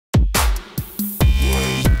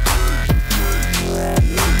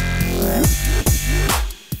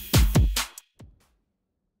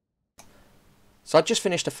So I just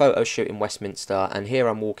finished a photo shoot in Westminster, and here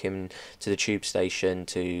I'm walking to the tube station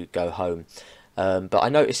to go home. But I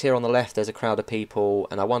noticed here on the left there's a crowd of people,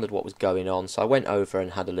 and I wondered what was going on, so I went over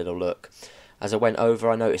and had a little look. As I went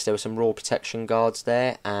over, I noticed there were some Royal Protection Guards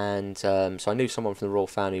there, and so I knew someone from the Royal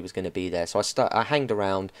Family was going to be there. So I hanged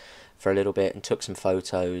around for a little bit and took some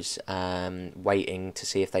photos, waiting to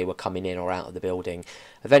see if they were coming in or out of the building.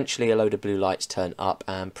 Eventually a load of blue lights turned up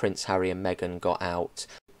and Prince Harry and Meghan got out.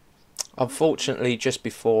 Unfortunately, just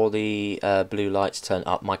before the blue lights turned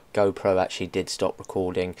up, my GoPro actually did stop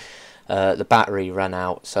recording. The battery ran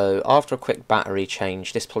out, so after a quick battery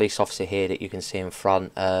change, this police officer here that you can see in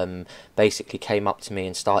front basically came up to me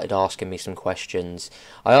and started asking me some questions.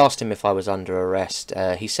 I asked him if I was under arrest.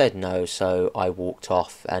 He said no, so I walked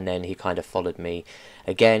off, and then he kind of followed me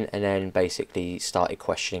again and then basically started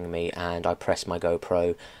questioning me, and I pressed my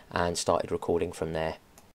GoPro and started recording from there.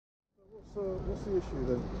 What's the issue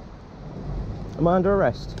then? Am I under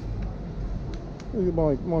arrest?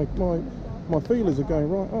 My feelers are going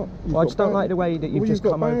right up. Well, I just don't like the way that you've just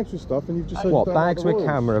got come over. bags with stuff, and you've just said what, you don't bags like the with rules.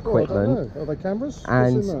 camera Well, I equipment? don't know. Are they cameras?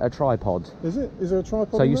 And a tripod. Is it? Is there a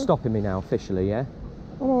tripod? So in you're there? stopping me now officially, yeah?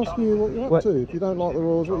 I'm asking you what you're up to. If you don't like the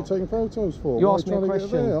rules, what are you taking photos for? You Why asked me a trying to get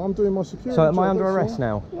question. there? I'm doing my security. So am I job, under that's arrest all.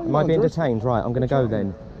 now? Yeah, Am I being under detained? Right, I'm going to go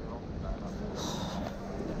then.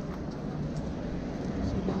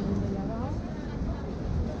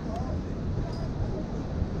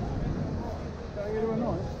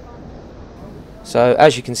 So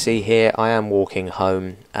as you can see here, I am walking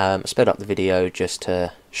home. I sped up the video just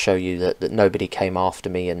to show you that nobody came after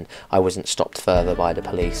me and I wasn't stopped further by the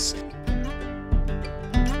police.